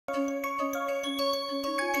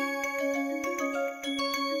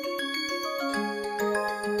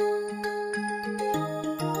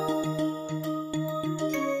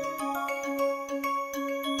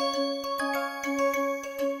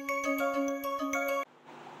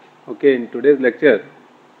Okay, in today's lecture,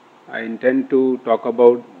 I intend to talk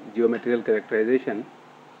about geometrical characterization,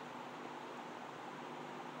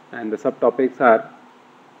 and the subtopics are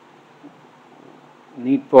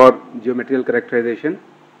need for geometrical characterization.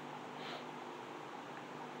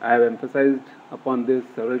 I have emphasized upon this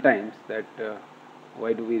several times that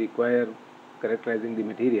why do we require characterizing the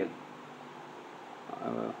material,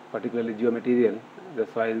 particularly geomaterial, the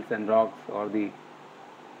soils and rocks or the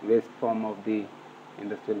waste form of the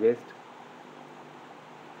industrial waste.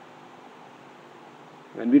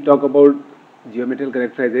 When we talk about geometrical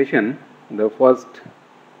characterization, the first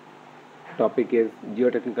topic is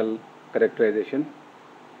geotechnical characterization,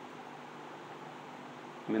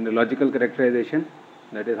 mineralogical characterization,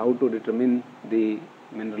 that is how to determine the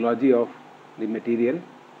mineralogy of the material.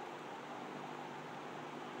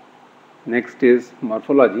 Next is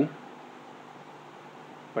morphology,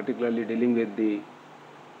 particularly dealing with the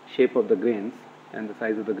shape of the grains and the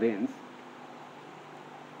size of the grains.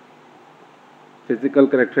 Physical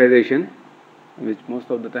characterization, which most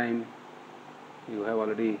of the time you have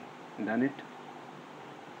already done it.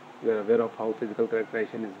 You are aware of how physical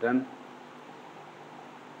characterization is done.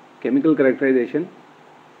 Chemical characterization,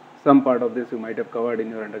 some part of this you might have covered in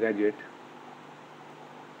your undergraduate.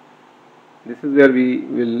 This is where we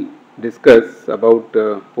will discuss about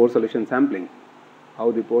pore solution sampling,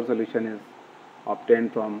 how the pore solution is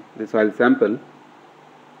obtained from the soil sample.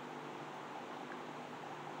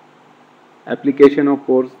 Application of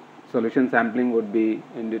pore solution sampling would be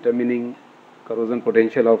in determining corrosion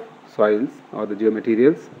potential of soils or the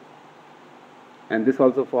geomaterials, and this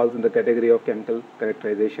also falls in the category of chemical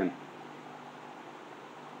characterization.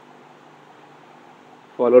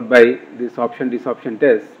 Followed by the sorption-desorption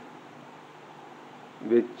test,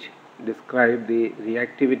 which describe the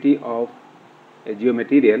reactivity of a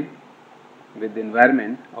geomaterial with the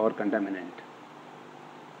environment or contaminant.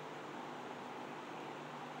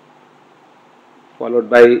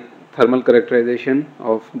 Followed by thermal characterization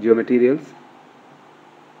of geomaterials,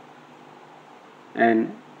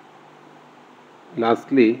 and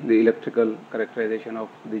lastly the electrical characterization of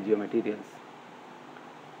the geomaterials.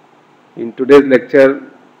 In today's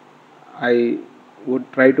lecture, I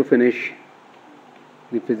would try to finish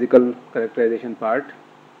the physical characterization part,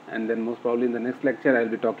 and then most probably in the next lecture I will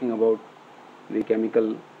be talking about the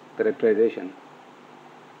chemical characterization.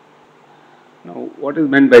 Now, what is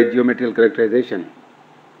meant by geometrical characterization?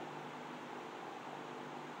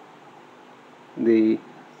 The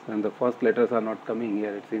first letters are not coming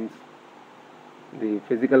here, it seems. The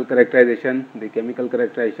physical characterization, the chemical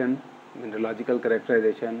characterization, mineralogical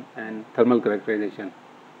characterization, and thermal characterization.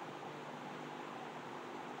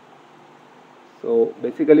 So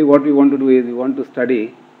basically what we want to do is we want to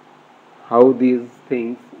study how these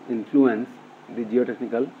things influence the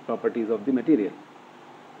geotechnical properties of the material.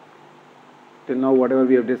 Till now, whatever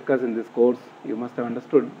we have discussed in this course, you must have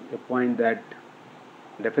understood a point that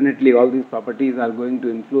definitely all these properties are going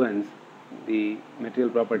to influence the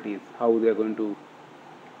material properties, how they are going to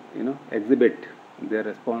exhibit their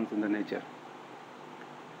response in the nature.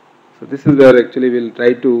 So this is where actually we will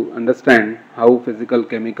try to understand how physical,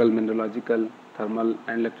 chemical, mineralogical, thermal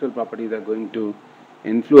and electrical properties are going to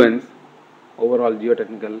influence overall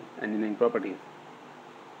geotechnical engineering properties.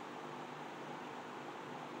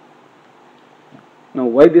 Now,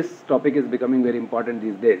 why this topic is becoming very important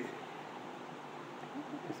these days?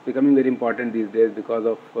 It's becoming very important these days because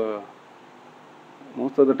of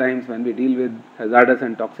most of the times when we deal with hazardous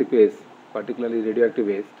and toxic waste, particularly radioactive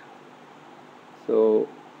waste. So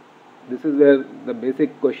this is where the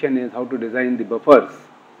basic question is how to design the buffers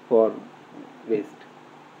for waste.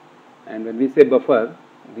 And when we say buffer,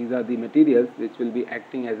 these are the materials which will be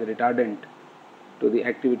acting as a retardant to the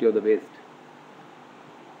activity of the waste.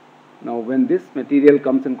 Now, when this material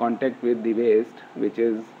comes in contact with the waste, which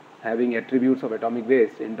is having attributes of atomic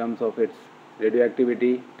waste in terms of its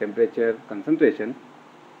radioactivity, temperature, concentration,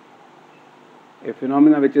 a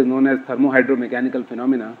phenomena which is known as thermohydromechanical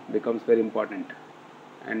phenomena becomes very important.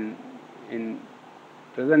 And in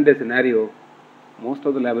present day scenario, most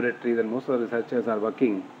of the laboratories and most of the researchers are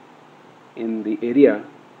working in the area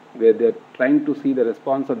where they are trying to see the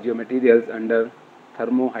response of geomaterials under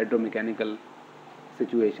thermohydromechanical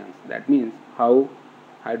situations. That means how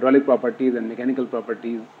hydraulic properties and mechanical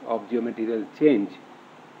properties of geomaterials change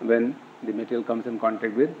when the material comes in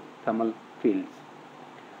contact with thermal fields.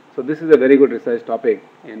 So this is a very good research topic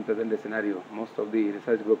in present day scenario. Most of the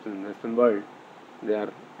research groups in the Western world, they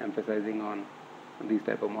are emphasizing on these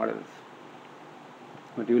type of models.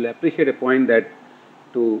 But you will appreciate a point that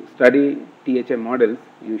to study THM models,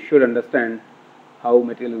 you should understand how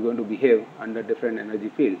material is going to behave under different energy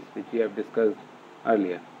fields, which we have discussed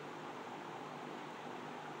earlier.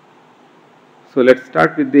 So let's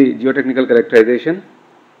start with the geotechnical characterization.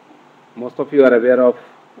 Most of you are aware of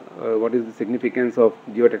what is the significance of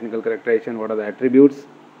geotechnical characterization, what are the attributes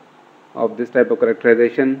of this type of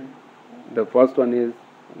characterization. The first one is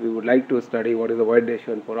we would like to study what is the void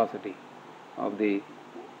ratio and porosity of the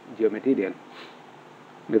geomaterial,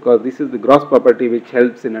 because this is the gross property which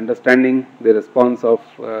helps in understanding the response of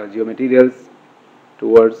geomaterials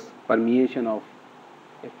towards permeation of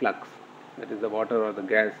a flux, that is the water or the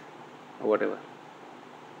gas or whatever.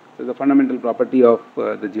 So the fundamental property of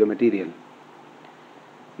the geomaterial.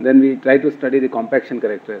 Then we try to study the compaction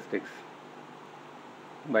characteristics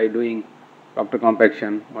by doing Proctor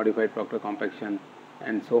compaction, modified Proctor compaction,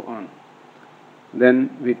 and so on.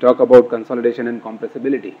 Then we talk about consolidation and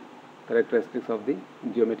compressibility characteristics of the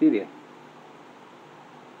geomaterial.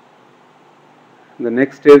 The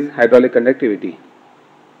next is hydraulic conductivity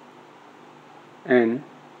and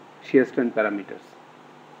shear strength parameters.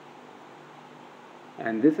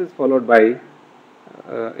 And this is followed by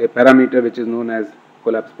a parameter which is known as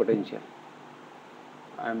collapse potential.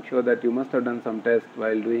 I am sure that you must have done some tests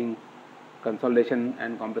while doing consolidation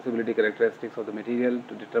and compressibility characteristics of the material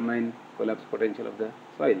to determine collapse potential of the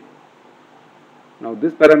soil. Now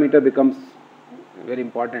this parameter becomes very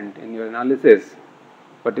important in your analysis,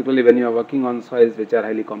 particularly when you are working on soils which are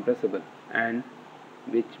highly compressible and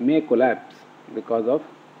which may collapse because of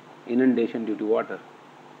inundation due to water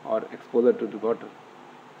or exposure to the water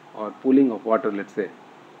or pooling of water, let's say.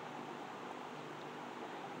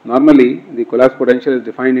 Normally the collapse potential is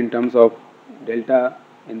defined in terms of delta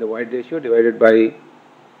in the void ratio divided by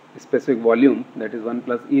specific volume, that is 1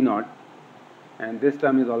 plus E naught, and this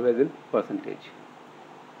term is always in percentage.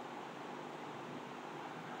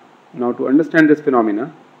 Now to understand this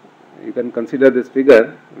phenomena, you can consider this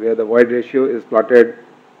figure where the void ratio is plotted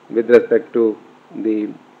with respect to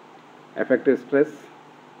the effective stress.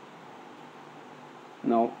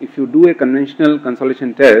 Now if you do a conventional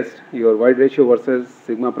consolidation test, your void ratio versus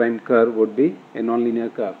sigma prime curve would be a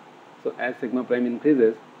nonlinear curve. So as sigma prime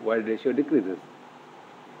increases, void ratio decreases.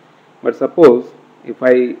 But suppose if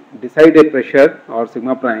I decide a pressure or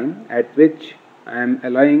sigma prime at which I am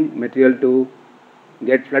allowing material to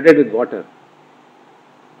get flooded with water,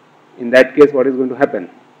 in that case what is going to happen?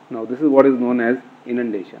 Now this is what is known as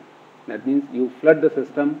inundation. That means you flood the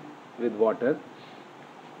system with water,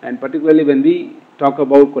 and particularly when we talk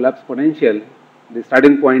about collapse potential, the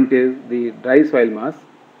starting point is the dry soil mass.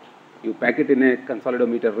 You pack it in a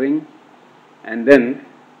consolidometer ring and then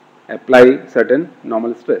apply certain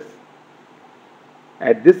normal stress.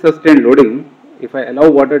 At this sustained loading, if I allow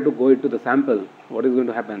water to go into the sample, what is going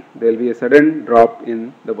to happen? There will be a sudden drop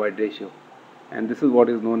in the void ratio, and this is what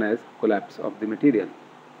is known as collapse of the material.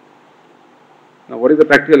 Now what is the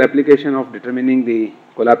practical application of determining the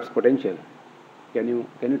collapse potential? Can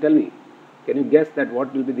you tell me? Can you guess that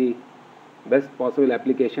what will be the best possible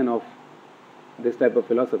application of this type of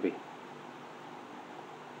philosophy?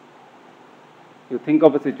 You think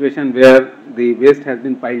of a situation where the waste has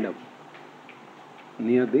been piled up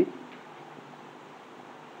near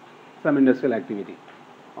some industrial activity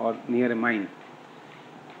or near a mine,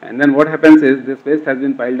 and then what happens is this waste has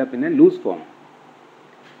been piled up in a loose form,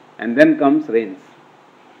 and then comes rains.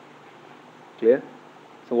 Clear?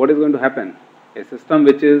 So what is going to happen? A system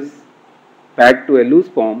which is packed to a loose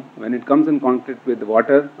form, when it comes in contact with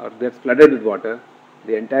water or gets flooded with water,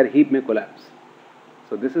 the entire heap may collapse.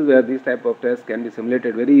 So this is where these type of tests can be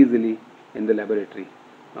simulated very easily in the laboratory.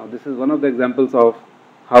 Now this is one of the examples of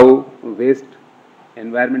how waste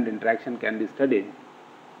environment interaction can be studied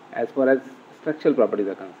as far as structural properties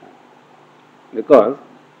are concerned, because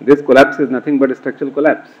this collapse is nothing but a structural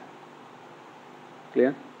collapse.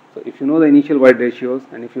 Clear? So if you know the initial void ratios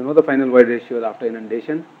and if you know the final void ratios after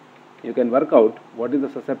inundation, you can work out what is the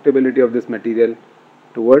susceptibility of this material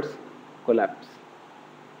towards collapse.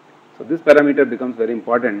 So this parameter becomes very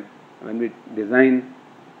important when we design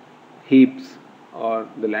heaps or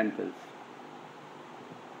the landfills.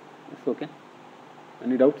 It's okay?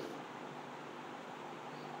 Any doubts?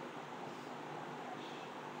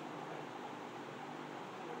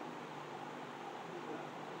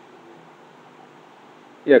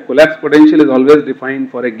 Yeah, collapse potential is always defined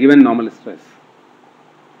for a given normal stress.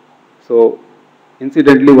 So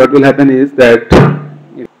incidentally what will happen is that,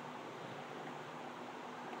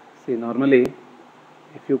 see, normally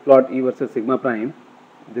if you plot E versus sigma prime,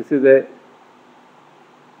 this is a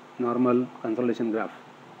normal consolidation graph.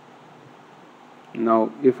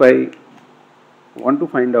 Now if I want to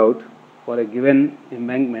find out for a given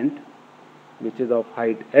embankment which is of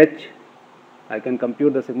height h, I can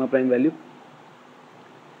compute the sigma prime value,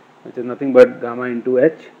 which is nothing but gamma into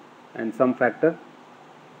h and some factor.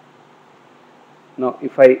 Now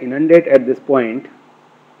if I inundate at this point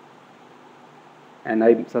and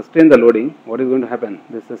I sustain the loading, what is going to happen?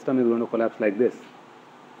 This system is going to collapse like this.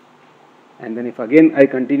 And then if again I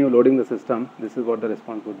continue loading the system, this is what the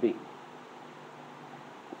response would be.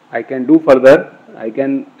 I can do further, I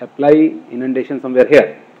can apply inundation somewhere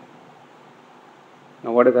here.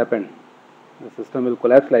 Now what has happened? The system will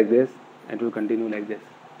collapse like this and it will continue like this.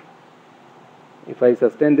 If I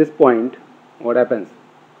sustain this point, what happens?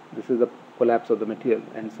 This is the collapse of the material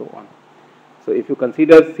and so on. So if you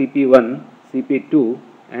consider CP1, CP2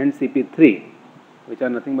 and CP3, which are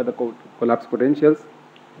nothing but the collapse potentials,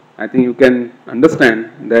 I think you can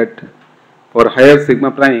understand that for higher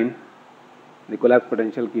sigma prime, the collapse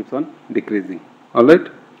potential keeps on decreasing. Alright.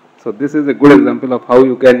 So this is a good example of how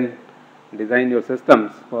you can design your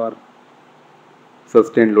systems for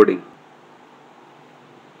sustained loading.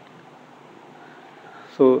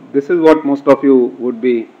 So this is what most of you would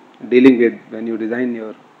be dealing with when you design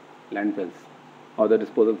your landfills or the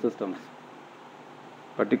disposal systems,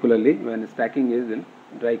 particularly when stacking is in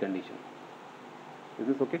dry condition. Is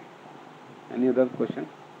this okay? Any other question?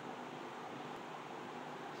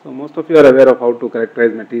 So most of you are aware of how to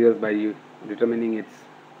characterize materials by determining its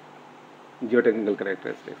geotechnical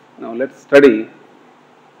characteristics. Now let's study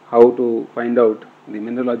how to find out the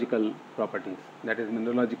mineralogical properties, that is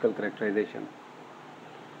mineralogical characterization.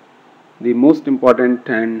 The most important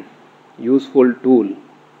and useful tool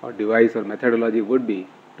or device or methodology would be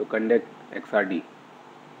to conduct XRD,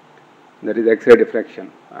 that is X-ray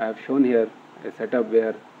diffraction. I have shown here a setup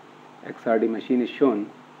where XRD machine is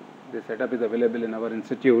shown. This setup is available in our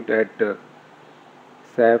institute at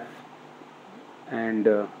SAF and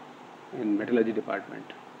in metallurgy department.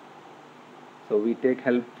 So we take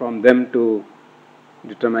help from them to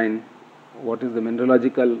determine what is the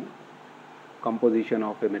mineralogical composition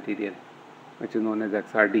of a material, which is known as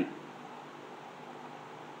XRD.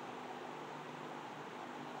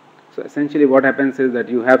 So essentially what happens is that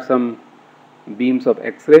you have some beams of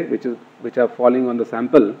X-ray which are falling on the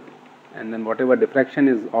sample, and then whatever diffraction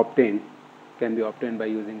is obtained can be obtained by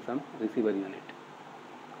using some receiver unit.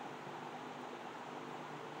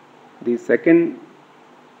 The second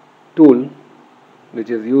tool which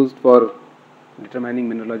is used for determining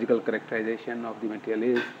mineralogical characterization of the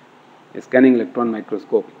material is a scanning electron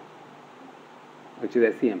microscope, which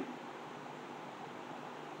is SEM.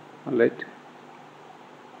 Alright,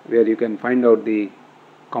 where you can find out the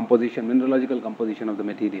composition, mineralogical composition of the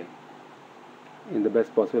material in the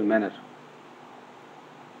best possible manner.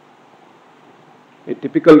 A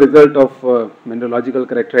typical result of mineralogical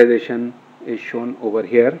characterization is shown over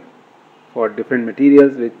here for different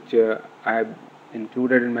materials which I have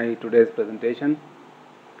included in my today's presentation.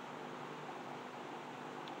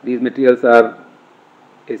 These materials are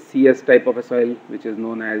a CS type of a soil which is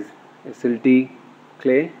known as a silty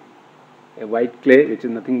clay, a white clay which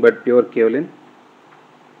is nothing but pure kaolin,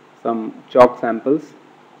 some chalk samples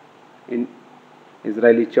in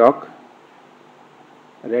Israeli chalk,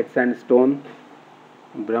 red sandstone,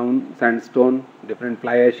 brown sandstone, different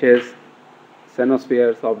fly ashes,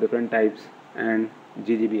 cenospheres of different types, and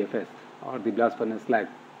GGBFS or the blast furnace slag.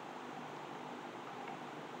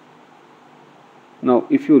 Now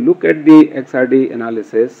if you look at the XRD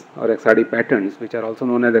analysis or XRD patterns, which are also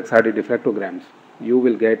known as XRD diffractograms, you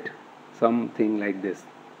will get something like this.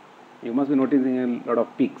 You must be noticing a lot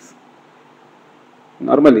of peaks.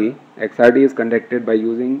 Normally XRD is conducted by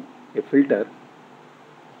using a filter.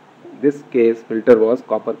 This case filter was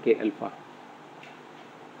copper K alpha.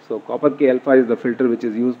 So copper K alpha is the filter which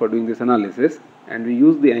is used for doing this analysis, and we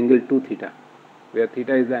use the angle 2 theta, where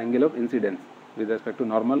theta is the angle of incidence with respect to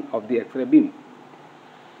normal of the X-ray beam.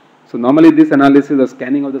 So normally this analysis, the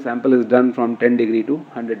scanning of the sample is done from 10 degree to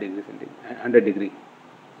 100 degree.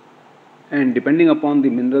 And depending upon the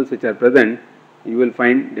minerals which are present, you will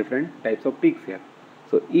find different types of peaks here.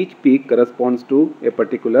 So each peak corresponds to a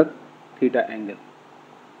particular theta angle.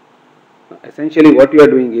 Now, essentially what you are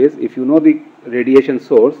doing is, if you know the radiation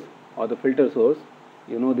source or the filter source,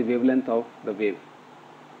 you know the wavelength of the wave.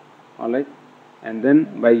 Alright, and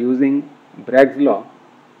then by using Bragg's law,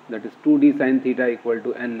 that is 2d sin theta equal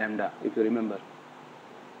to n lambda, if you remember.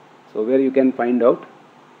 So where you can find out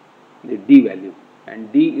the d value,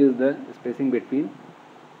 and d is the spacing between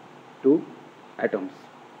two atoms.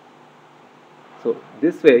 So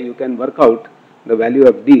this way you can work out the value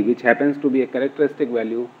of d, which happens to be a characteristic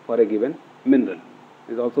value for a given mineral.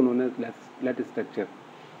 It is also known as lattice structure.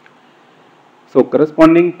 So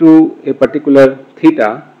corresponding to a particular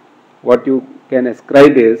theta, what you can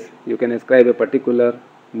ascribe is, you can ascribe a particular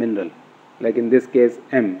mineral, like in this case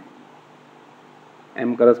M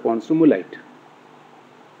corresponds to mullite.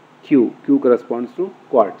 Q corresponds to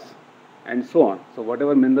quartz, and so on. So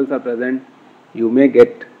whatever minerals are present, you may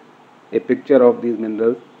get a picture of these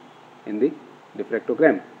minerals in the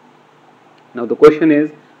diffractogram. Now the question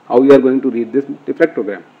is how you are going to read this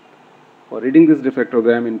diffractogram. For reading this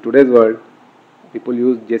diffractogram in today's world, people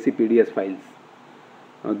use JCPDS files.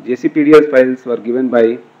 Now JCPDS files were given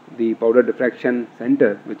by the Powder Diffraction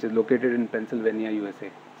Center, which is located in Pennsylvania, USA.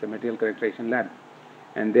 It's a material characterization lab,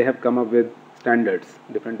 and they have come up with standards,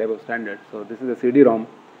 different type of standards. So this is a CD-ROM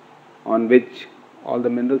on which all the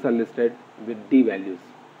minerals are listed with D values.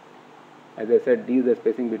 As I said, D is the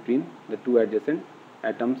spacing between the two adjacent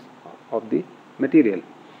atoms of the material.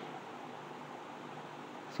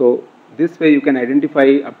 So this way you can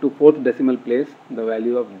identify up to 4th decimal place the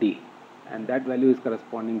value of D, and that value is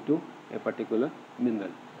corresponding to a particular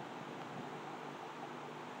mineral.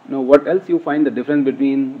 Now what else you find the difference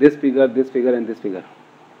between this figure and this figure?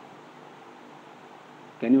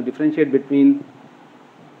 Can you differentiate between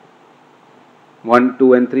 1,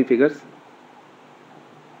 2 and 3 figures?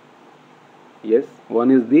 Yes,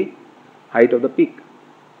 one is the height of the peak.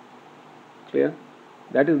 Clear?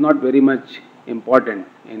 That is not very much important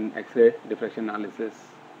in X-ray diffraction analysis.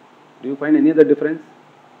 Do you find any other difference?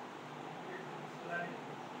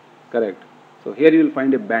 Correct. So here you will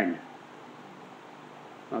find a band.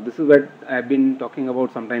 Now this is what I have been talking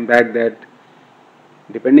about some time back, that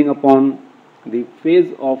depending upon the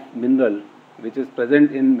phase of mineral which is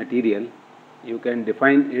present in material, you can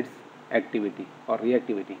define its activity or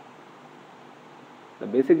reactivity. The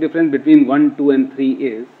basic difference between 1, 2 and 3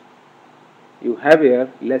 is you have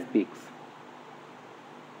here less peaks.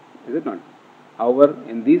 Is it not? However,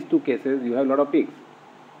 in these two cases you have a lot of peaks.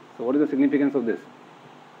 So what is the significance of this?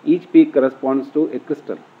 Each peak corresponds to a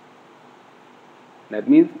crystal. That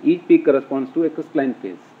means each peak corresponds to a crystalline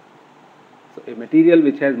phase. So a material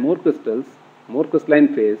which has more crystals, more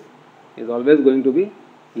crystalline phase, is always going to be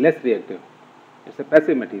less reactive. It's a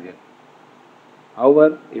passive material.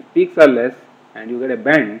 However, if peaks are less and you get a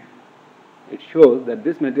band, it shows that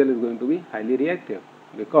this material is going to be highly reactive,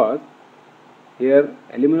 because here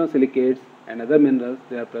aluminosilicates and other minerals,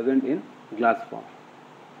 they are present in glass form,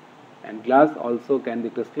 and glass also can be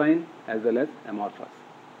crystalline as well as amorphous.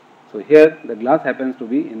 So here the glass happens to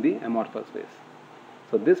be in the amorphous phase.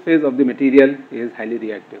 So this phase of the material is highly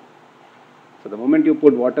reactive. So the moment you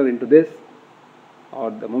put water into this,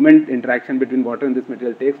 or the moment interaction between water and this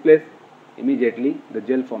material takes place, immediately the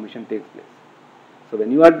gel formation takes place. So when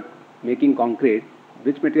you are making concrete,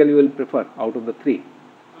 which material you will prefer out of the three?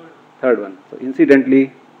 Third one. So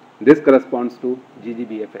incidentally, this corresponds to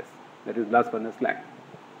GGBFS, that is blast furnace slag.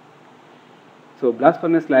 So blast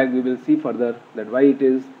furnace slag, we will see further that why it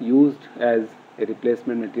is used as a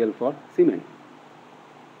replacement material for cement.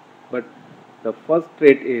 But the first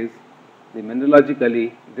trait is, the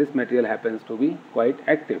mineralogically this material happens to be quite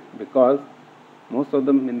active, because most of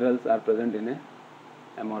the minerals are present in a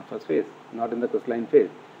amorphous phase, not in the crystalline phase.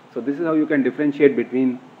 So this is how you can differentiate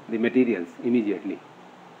between the materials immediately.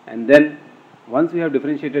 And then once you have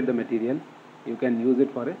differentiated the material, you can use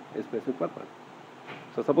it for a specific purpose.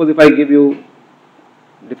 So suppose if I give you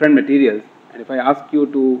different materials, and if I ask you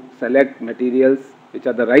to select materials which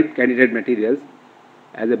are the right candidate materials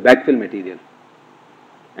as a backfill material,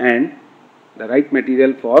 and the right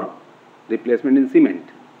material for replacement in cement.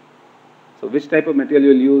 So which type of material you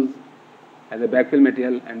will use as a backfill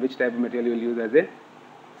material, and which type of material you will use as a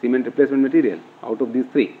cement replacement material out of these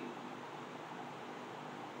three?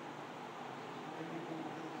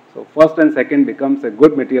 So first and second becomes a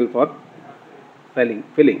good material for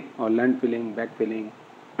filling or land filling, backfilling,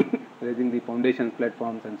 raising the foundations,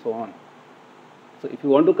 platforms and so on. So if you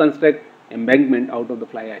want to construct embankment out of the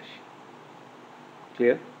fly ash,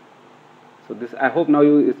 clear? So this, I hope now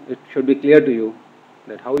it should be clear to you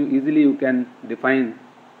that how easily you can define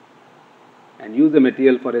and use the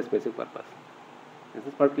material for a specific purpose. Is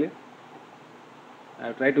this part clear? I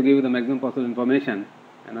have tried to give you the maximum possible information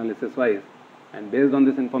analysis wise, and based on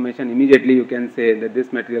this information immediately you can say that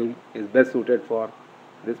this material is best suited for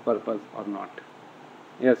this purpose or not.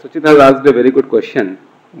 Yeah, Suchit has asked a very good question,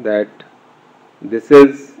 that this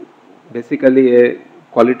is basically a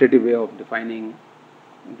qualitative way of defining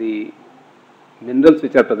the minerals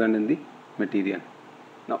which are present in the material.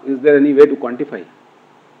 Now, is there any way to quantify?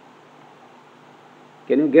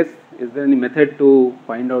 Can you guess, is there any method to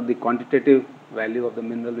find out the quantitative value of the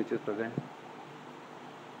mineral which is present?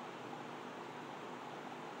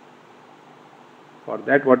 For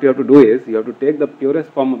that, what you have to do is, you have to take the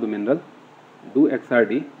purest form of the mineral, do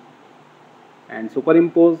XRD and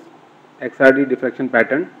superimpose XRD diffraction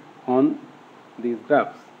pattern on these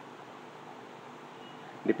graphs.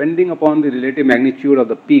 depending upon the relative magnitude of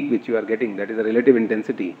the peak which you are getting, that is the relative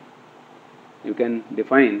intensity, you can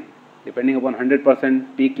define, depending upon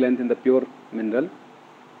 100% peak length in the pure mineral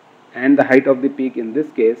and the height of the peak in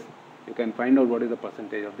this case, you can find out what is the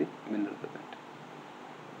percentage of the mineral present.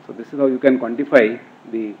 So this is how you can quantify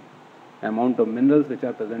the amount of minerals which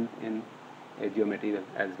are present in a geomaterial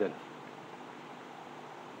as well.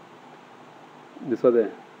 This was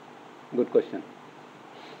a good question.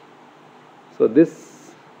 So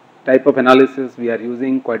this type of analysis we are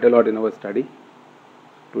using quite a lot in our study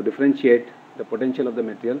to differentiate the potential of the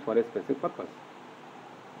material for a specific purpose.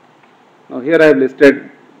 Now here I have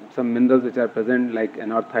listed some minerals which are present like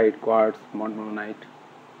anorthite, quartz, montmorillonite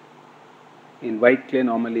in white clay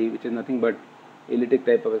normally, which is nothing but elliptic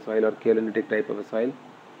type of a soil or kaolinitic type of a soil,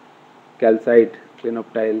 calcite,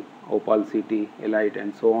 clinoptile, opal CT, elite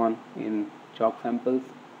and so on in chalk samples.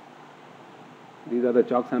 These are the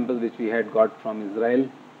chalk samples which we had got from Israel,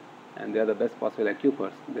 and they are the best possible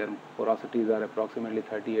aquifers. Their porosities are approximately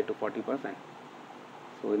 38 to 40%.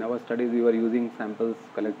 So in our studies we were using samples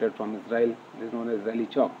collected from Israel. This is known as Israeli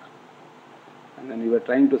chalk, and then we were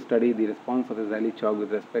trying to study the response of Israeli chalk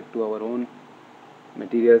with respect to our own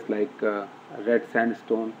materials like red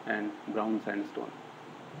sandstone and brown sandstone.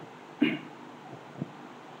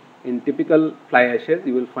 In typical fly ashes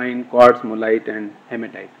you will find quartz, mullite and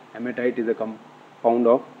hematite. Hematite is a compound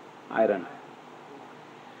of iron.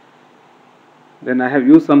 Then I have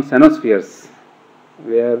used some cenospheres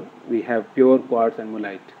where we have pure quartz and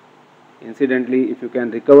mullite. Incidentally, if you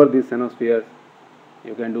can recover these cenospheres,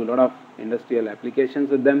 you can do a lot of industrial applications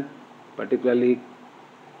with them, particularly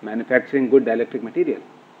manufacturing good dielectric material.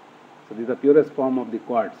 So this is the purest form of the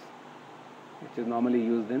quartz, which is normally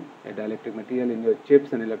used in a dielectric material in your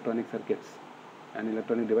chips and electronic circuits and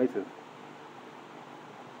electronic devices.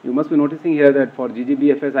 You must be noticing here that for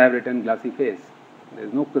GGBFS I have written glassy phase. There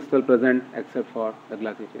is no crystal present except for the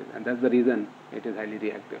glassy phase, and that's the reason it is highly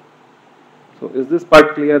reactive. So is this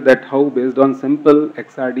part clear, that how based on simple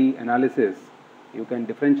XRD analysis you can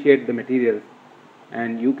differentiate the materials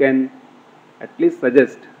and you can at least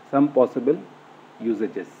suggest some possible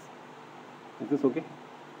usages? Is this okay?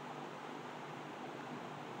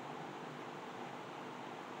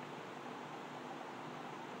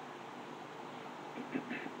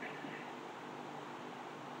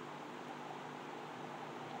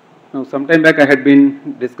 Now, some time back I had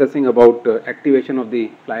been discussing about activation of the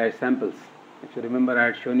fly ash samples. If you remember, I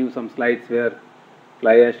had shown you some slides where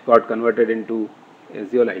fly ash got converted into a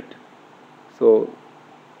zeolite. So,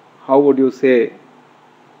 how would you say,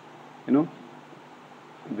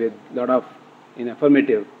 with a lot of in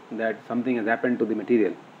affirmative that something has happened to the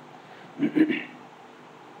material?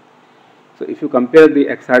 So, if you compare the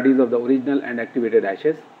XRDs of the original and activated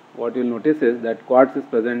ashes, what you will notice is that quartz is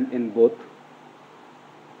present in both.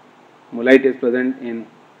 Mullite is present in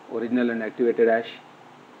original and activated ash.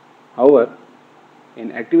 However,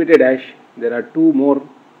 in activated ash, there are two more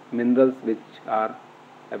minerals which are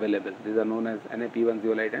available. These are known as NaP1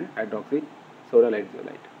 zeolite and hydroxysodalite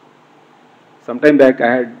zeolite. Sometime back,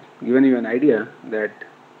 I had given you an idea that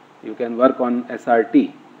you can work on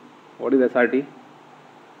SRT. What is SRT?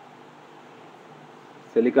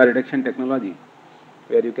 Silica reduction technology,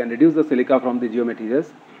 where you can reduce the silica from the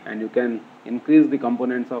geomaterials and you can increase the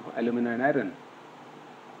components of alumina and iron.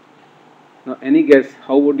 Now, any guess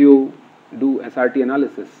how would you do SRT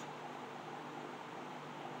analysis?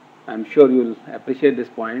 I am sure you will appreciate this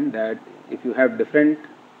point, that if you have different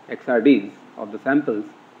XRDs of the samples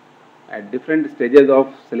at different stages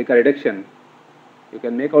of silica reduction, you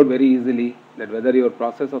can make out very easily that whether your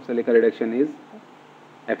process of silica reduction is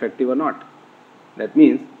effective or not. That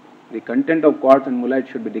means the content of quartz and mullite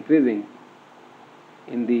should be decreasing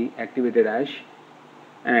in the activated ash,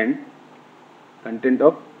 and content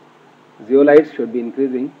of zeolites should be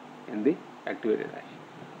increasing in the activated ash.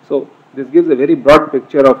 So this gives a very broad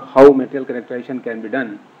picture of how material characterization can be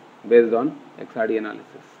done based on XRD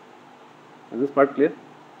analysis. Is this part clear?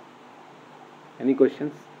 Any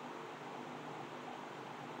questions?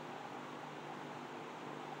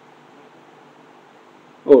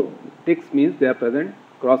 Oh, ticks means they are present,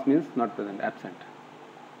 cross means not present, absent.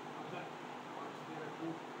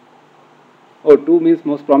 Oh, 2 means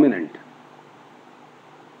most prominent.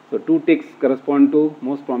 So 2 ticks correspond to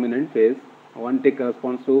most prominent phase, 1 tick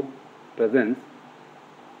corresponds to presence,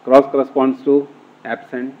 cross corresponds to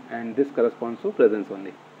absent, and this corresponds to presence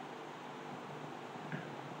only.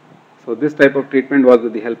 So this type of treatment was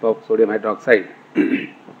with the help of sodium hydroxide.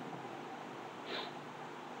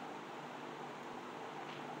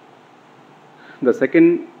 The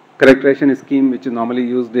second characterization scheme which is normally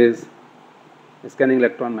used is scanning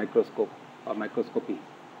electron microscope. or microscopy.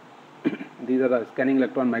 These are the scanning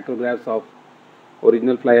electron micrographs of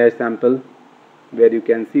original fly ash sample, where you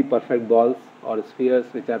can see perfect balls or spheres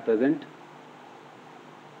which are present.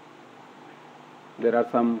 There are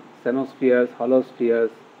some cenospheres, hollow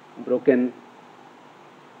spheres, broken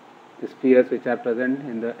spheres which are present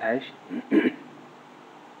in the ash.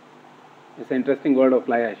 It's an interesting world of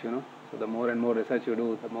fly ash, So the more and more research you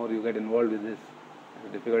do, the more you get involved with this.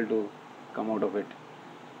 It's difficult to come out of it.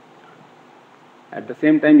 At the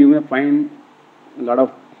same time, you may find a lot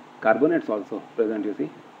of carbonates also present, you see.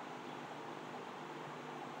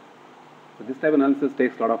 So this type of analysis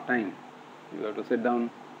takes a lot of time. You have to sit down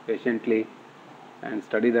patiently and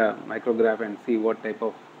study the micrograph and see what type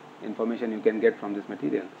of information you can get from this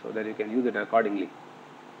material so that you can use it accordingly.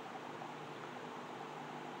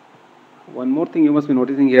 One more thing you must be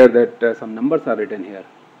noticing here, that some numbers are written here.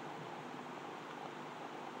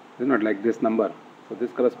 It's not like this number. So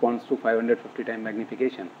this corresponds to 550 times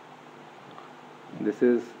magnification. This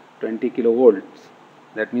is 20 kilovolts.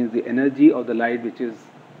 That means the energy of the light which is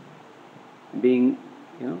being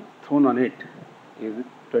thrown on it is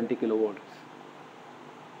 20 kilovolts.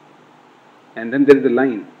 And then there is a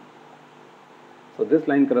line. So this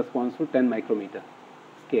line corresponds to 10 micrometer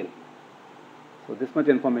scale. So this much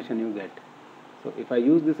information you get. So if I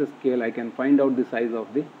use this scale, I can find out the size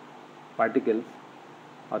of the particles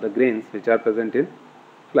or the grains which are present in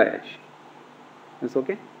fly ash. It's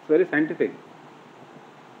okay? It's very scientific.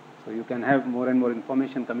 So you can have more and more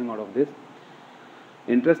information coming out of this.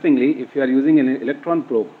 Interestingly, if you are using an electron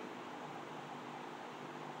probe,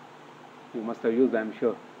 you must have used, I am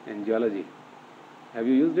sure, in geology. Have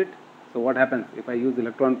you used it? So what happens if I use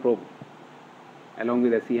electron probe along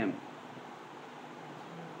with SEM?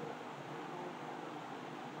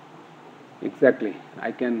 Exactly.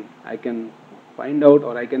 I can find out,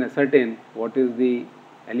 or I can ascertain what is the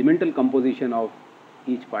elemental composition of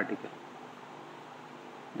each particle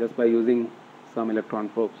just by using some electron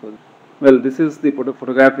probe. So, well, this is the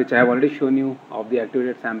photograph which I have already shown you of the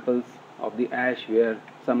activated samples of the ash where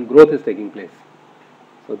some growth is taking place.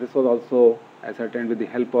 So this was also ascertained with the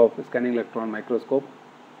help of scanning electron microscope.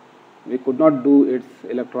 We could not do its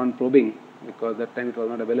electron probing because that time it was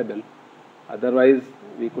not available. Otherwise,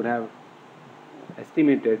 we could have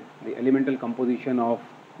estimated the elemental composition of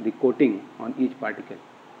the coating on each particle.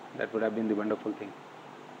 That would have been the wonderful thing.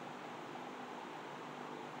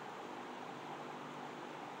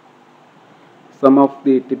 Some of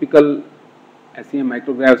the typical SEM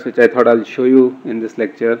micrographs which I thought I'll show you in this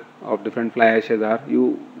lecture of different fly ashes are,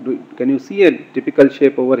 can you see a typical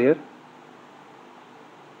shape over here?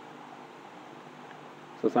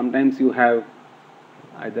 So sometimes you have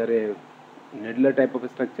either a needler type of a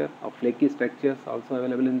structure or flaky structures also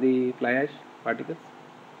available in the fly ash particles.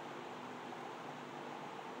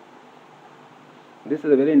 This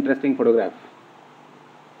is a very interesting photograph.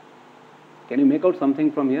 Can you make out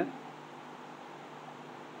something from here?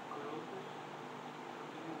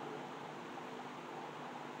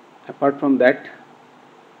 Apart from that,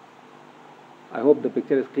 I hope the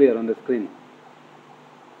picture is clear on the screen.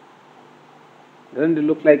 Doesn't it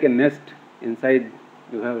look like a nest? Inside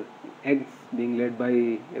you have eggs being laid by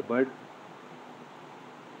a bird.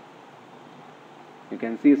 You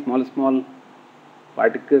can see small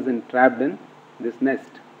particles entrapped in this nest.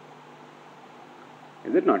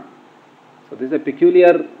 Is it not? So this is a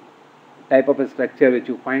peculiar type of a structure which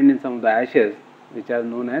you find in some of the ashes which are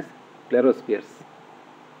known as plerospheres.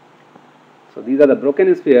 So these are the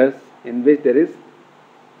broken spheres in which there is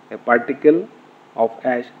a particle of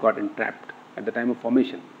ash got entrapped at the time of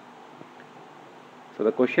formation. So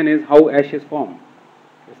the question is how ash is formed.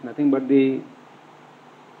 It's nothing but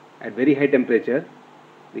at very high temperature,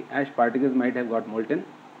 the ash particles might have got molten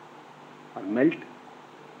or melt.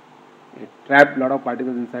 It trapped a lot of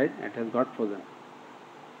particles inside and it has got frozen.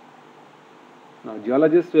 Now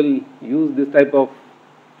geologists will use this type of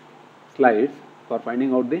slides for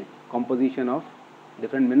finding out the composition of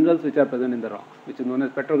different minerals which are present in the rocks, which is known as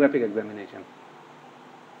petrographic examination.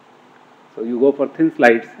 So you go for thin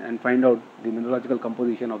slides and find out the mineralogical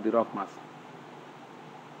composition of the rock mass.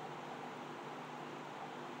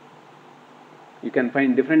 You can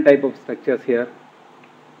find different type of structures here,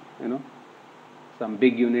 some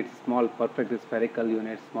big units, small perfect spherical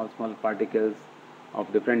units, small particles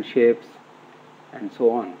of different shapes and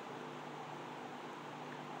so on.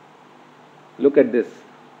 Look at this.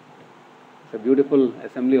 It's a beautiful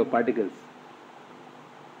assembly of particles.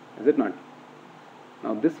 Is it not?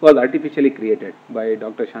 Now this was artificially created by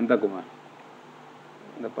Dr. Shanta Kumar,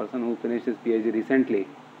 the person who finished his PhD recently.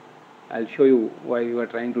 I'll show you why we are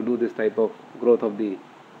trying to do this type of growth of the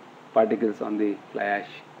particles on the fly ash.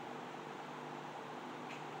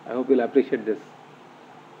 I hope you'll appreciate this.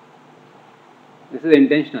 This is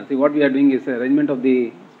intentional. See, what we are doing is arrangement of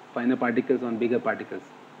the finer particles on bigger particles.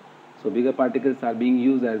 So bigger particles are being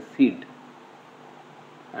used as seed,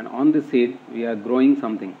 and on the seed we are growing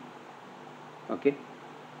something. Okay.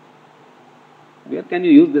 Where can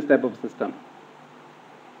you use this type of system?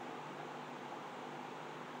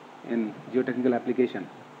 In geotechnical application.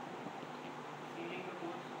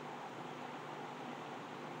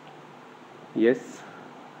 Yes,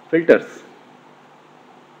 filters,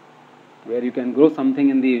 where you can grow something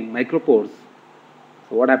in the micropores.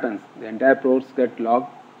 So what happens? The entire pores get logged,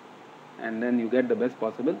 and then you get the best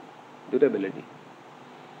possible durability.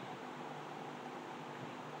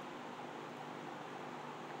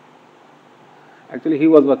 Actually, he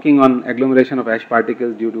was working on agglomeration of ash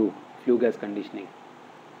particles due to flue gas conditioning.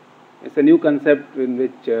 It's a new concept in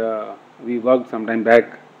which we worked some time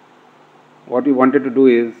back. What we wanted to do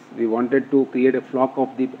is, we wanted to create a flock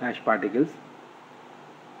of the ash particles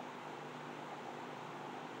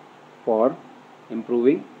for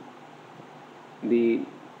improving the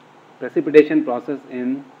precipitation process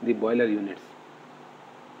in the boiler units,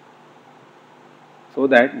 so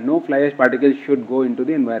that no fly ash particles should go into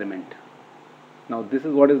the environment. Now this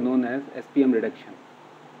is what is known as SPM reduction,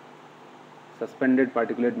 suspended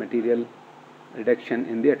particulate material reduction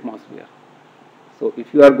in the atmosphere. So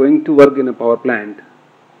if you are going to work in a power plant,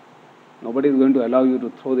 nobody is going to allow you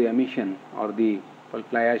to throw the emission or the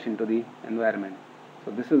fly ash into the environment.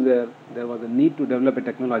 So this is where there was a need to develop a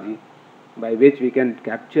technology by which we can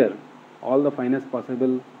capture all the finest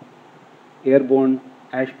possible airborne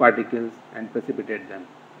ash particles and precipitate them.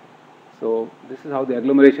 So this is how the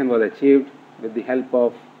agglomeration was achieved, with the help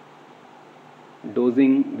of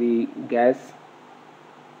dosing the gas,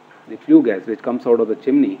 the flue gas which comes out of the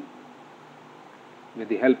chimney, with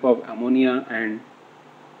the help of ammonia and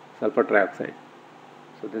sulfur trioxide.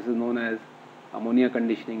 So this is known as ammonia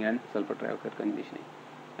conditioning and sulfur trioxide conditioning.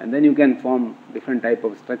 And then you can form different type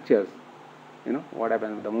of structures. You know what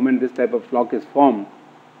happens the moment this type of flock is formed,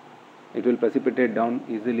 it will precipitate down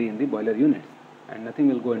easily in the boiler units, and nothing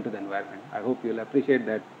will go into the environment. I hope you will appreciate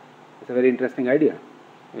that. It's a very interesting idea,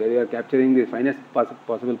 where you are capturing the finest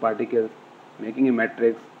possible particles, making a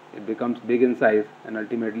matrix. It becomes big in size, and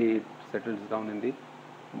ultimately it settles down in the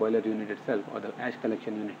boiler unit itself, or the ash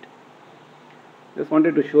collection unit. Just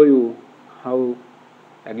wanted to show you how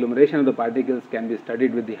agglomeration of the particles can be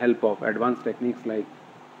studied with the help of advanced techniques like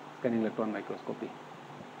scanning electron microscopy.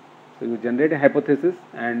 So you generate a hypothesis,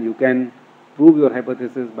 and you can prove your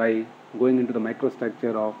hypothesis by going into the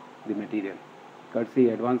microstructure of the material, courtesy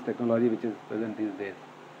advanced technology which is present these days.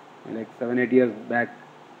 Like 7-8 years back,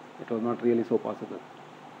 it was not really so possible.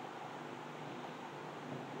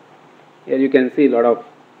 Here you can see a lot of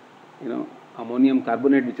ammonium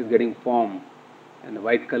carbonate which is getting formed in the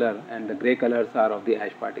white color, and the gray colors are of the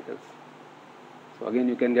ash particles. So again,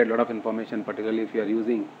 you can get a lot of information, particularly if you are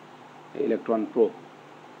using an electron probe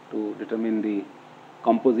to determine the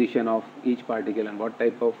composition of each particle and what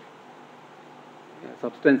type of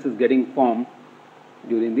substance is getting formed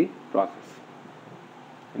during the process.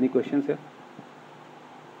 Any questions here?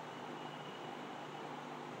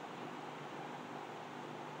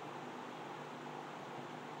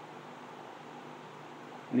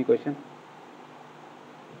 Any question?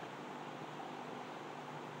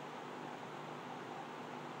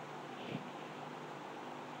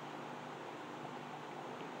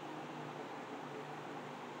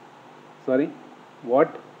 Sorry, what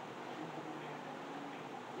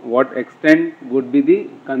extent would be the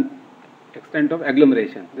extent of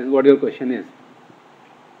agglomeration? This is what your question is.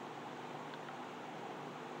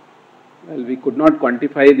 Well, we could not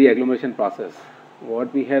quantify the agglomeration process.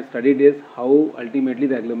 What we have studied is how ultimately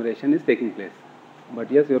the agglomeration is taking place.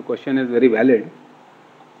 But yes, your question is very valid,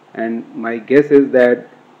 and my guess is that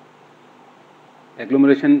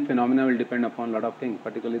agglomeration phenomena will depend upon a lot of things,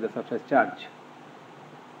 particularly the surface charge,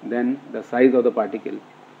 then the size of the particle,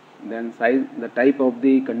 then the type of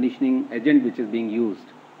the conditioning agent which is being used,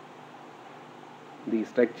 the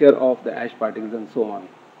structure of the ash particles, and so on.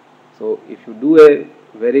 So if you do a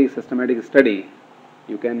very systematic study,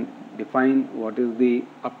 you can define what is the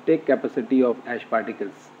uptake capacity of ash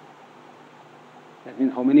particles. That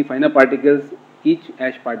means how many finer particles each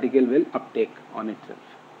ash particle will uptake on itself.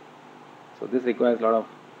 So this requires a lot of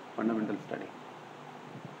fundamental study.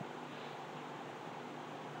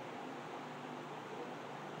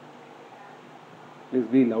 Please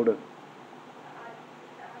be louder.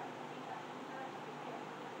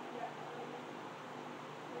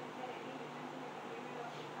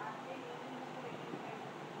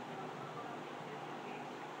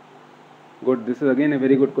 good. This is again a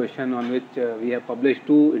very good question on which we have published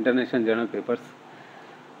 2 international journal papers.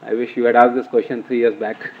 I wish you had asked this question 3 years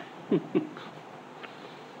back.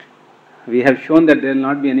 We have shown that there will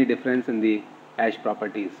not be any difference in the ash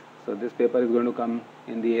properties. So this paper is going to come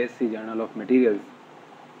in the ASC Journal of Materials.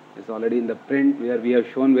 It's already in the print, where we have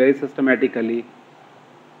shown very systematically.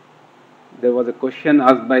 There was a question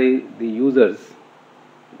asked by the users.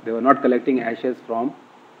 They were not collecting ashes from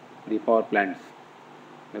the power plants,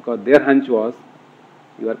 because their hunch was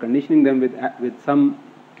you are conditioning them with some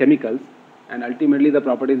chemicals, and ultimately the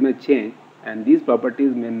properties may change, and these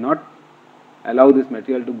properties may not allow this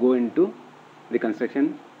material to go into the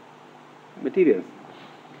construction materials.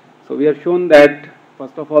 So we have shown that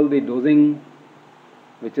first of all the dosing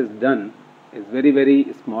which is done is very,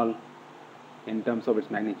 very small in terms of its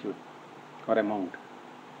magnitude or amount.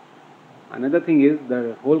 Another thing is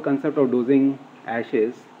the whole concept of dosing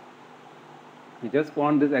ashes. We just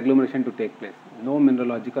want this agglomeration to take place. No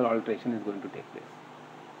mineralogical alteration is going to take place.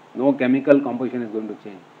 No chemical composition is going to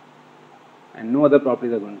change, and no other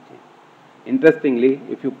properties are going to change. Interestingly,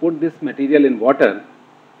 if you put this material in water,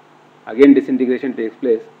 again disintegration takes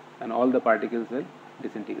place and all the particles will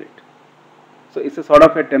disintegrate. So it's a sort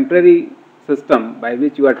of a temporary system by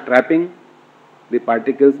which you are trapping the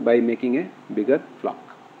particles by making a bigger flock.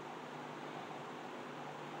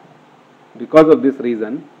 Because of this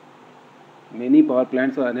reason, many power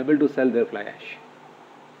plants are unable to sell their fly ash,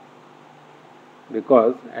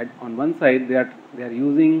 because on one side they are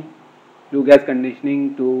using flue gas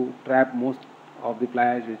conditioning to trap most of the fly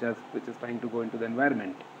ash which is trying to go into the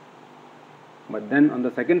environment. But then on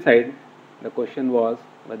the second side, the question was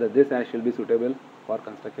whether this ash will be suitable for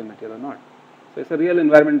construction material or not. So it's a real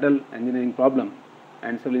environmental engineering problem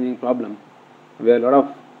and civil engineering problem where a lot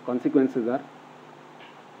of consequences are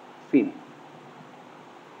seen.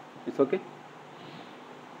 It's okay?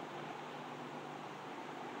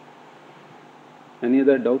 Any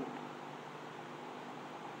other doubt?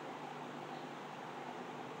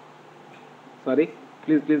 Sorry,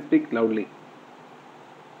 please speak loudly.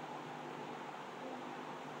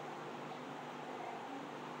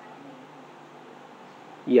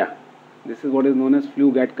 Yeah, this is what is known as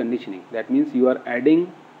flue gas conditioning. That means you are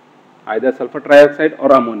adding either sulfur trioxide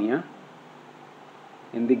or ammonia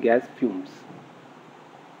in the gas fumes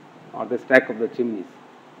or the stack of the chimneys.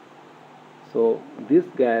 So this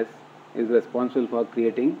gas is responsible for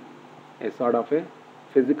creating a sort of a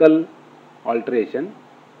physical alteration,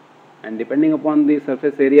 and depending upon the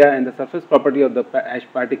surface area and the surface property of the ash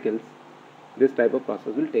particles, this type of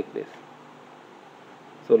process will take place.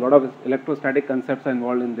 So a lot of electrostatic concepts are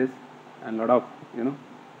involved in this, and a lot of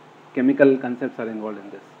chemical concepts are involved in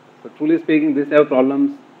this. So truly speaking, these type of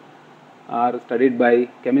problems are studied by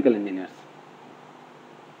chemical engineers.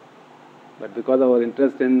 But because of our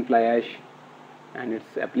interest in fly ash and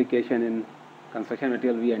its application in construction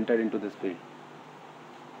material, we entered into this field.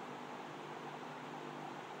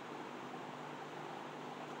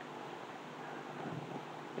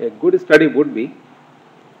 A good study would be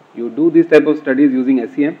you do this type of studies using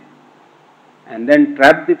SEM and then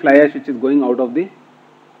trap the fly ash which is going out of the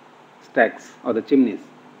stacks or the chimneys,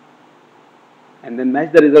 and then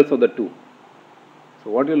match the results of the two. So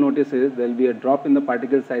what you will notice is there will be a drop in the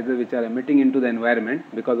particle sizes which are emitting into the environment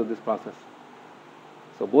because of this process.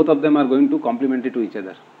 So both of them are going to complementary to each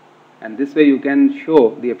other, and this way you can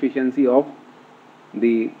show the efficiency of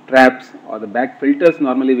the traps or the back filters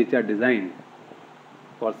normally which are designed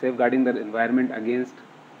for safeguarding the environment against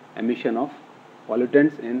emission of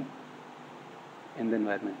pollutants in the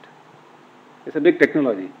environment. It's a big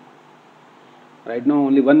technology. Right now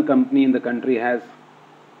only one company in the country has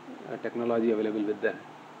a technology available with them.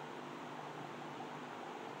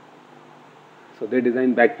 So they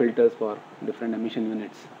design back filters for different emission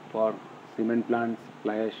units for cement plants,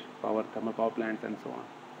 fly ash, thermal power plants, and so on.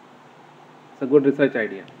 It's a good research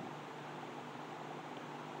idea.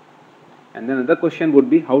 And then another question would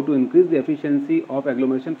be how to increase the efficiency of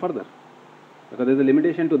agglomeration further, because there is a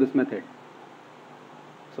limitation to this method.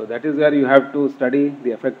 So that is where you have to study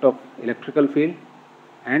the effect of electrical field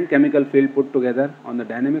and chemical field put together on the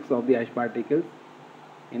dynamics of the ash particles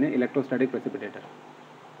in an electrostatic precipitator.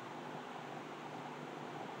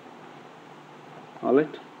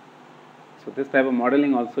 Alright. So this type of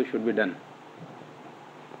modeling also should be done.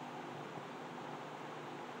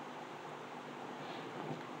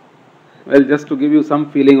 Well, just to give you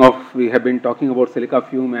some feeling of, we have been talking about silica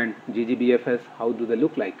fume and GGBFS, how do they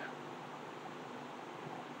look like?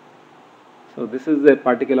 So this is a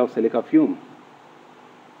particle of silica fume.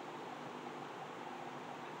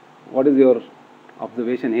 What is your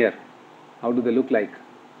observation here? How do they look like?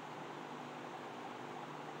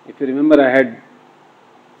 If you remember, I had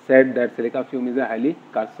said that silica fume is a highly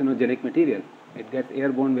carcinogenic material. It gets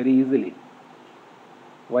airborne very easily.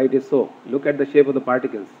 Why it is so? Look at the shape of the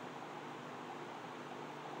particles.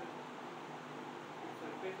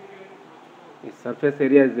 Its surface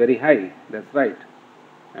area is very high, that's right.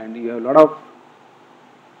 And you have a lot of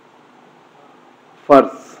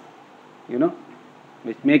furs,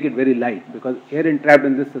 which make it very light, because air entrapped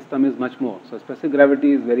in this system is much more. So specific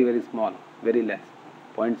gravity is very, very small, very less,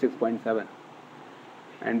 0.6, 0.7.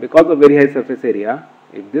 And because of very high surface area,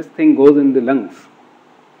 if this thing goes in the lungs,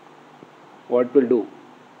 what it will do?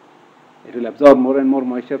 It will absorb more and more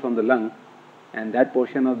moisture from the lung, and that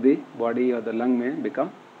portion of the body or the lung may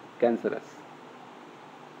become cancerous.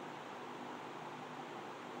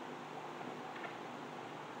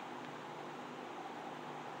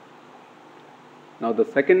 Now the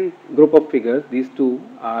second group of figures, these two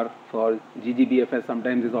are for GGBFS,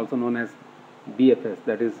 sometimes is also known as BFS,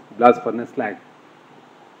 that is blast furnace slag.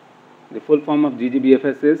 The full form of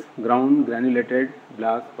GGBFS is ground granulated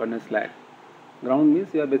blast furnace slag. Ground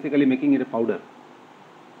means you are basically making it a powder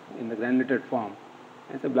in the granulated form.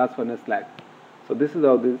 It's a blast furnace slag. So this is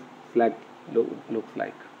how this slag looks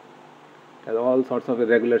like. It has all sorts of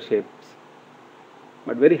irregular shapes,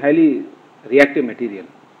 but very highly reactive material.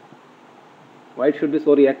 Why it should be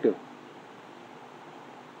so reactive?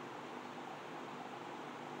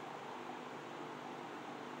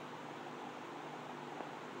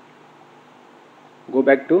 Go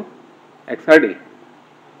back to XRD,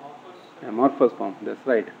 amorphous form, that's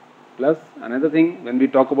right. Plus another thing, when we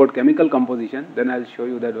talk about chemical composition, then I will show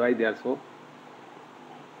you that why they are so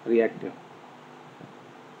reactive.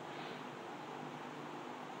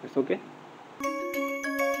 It's okay?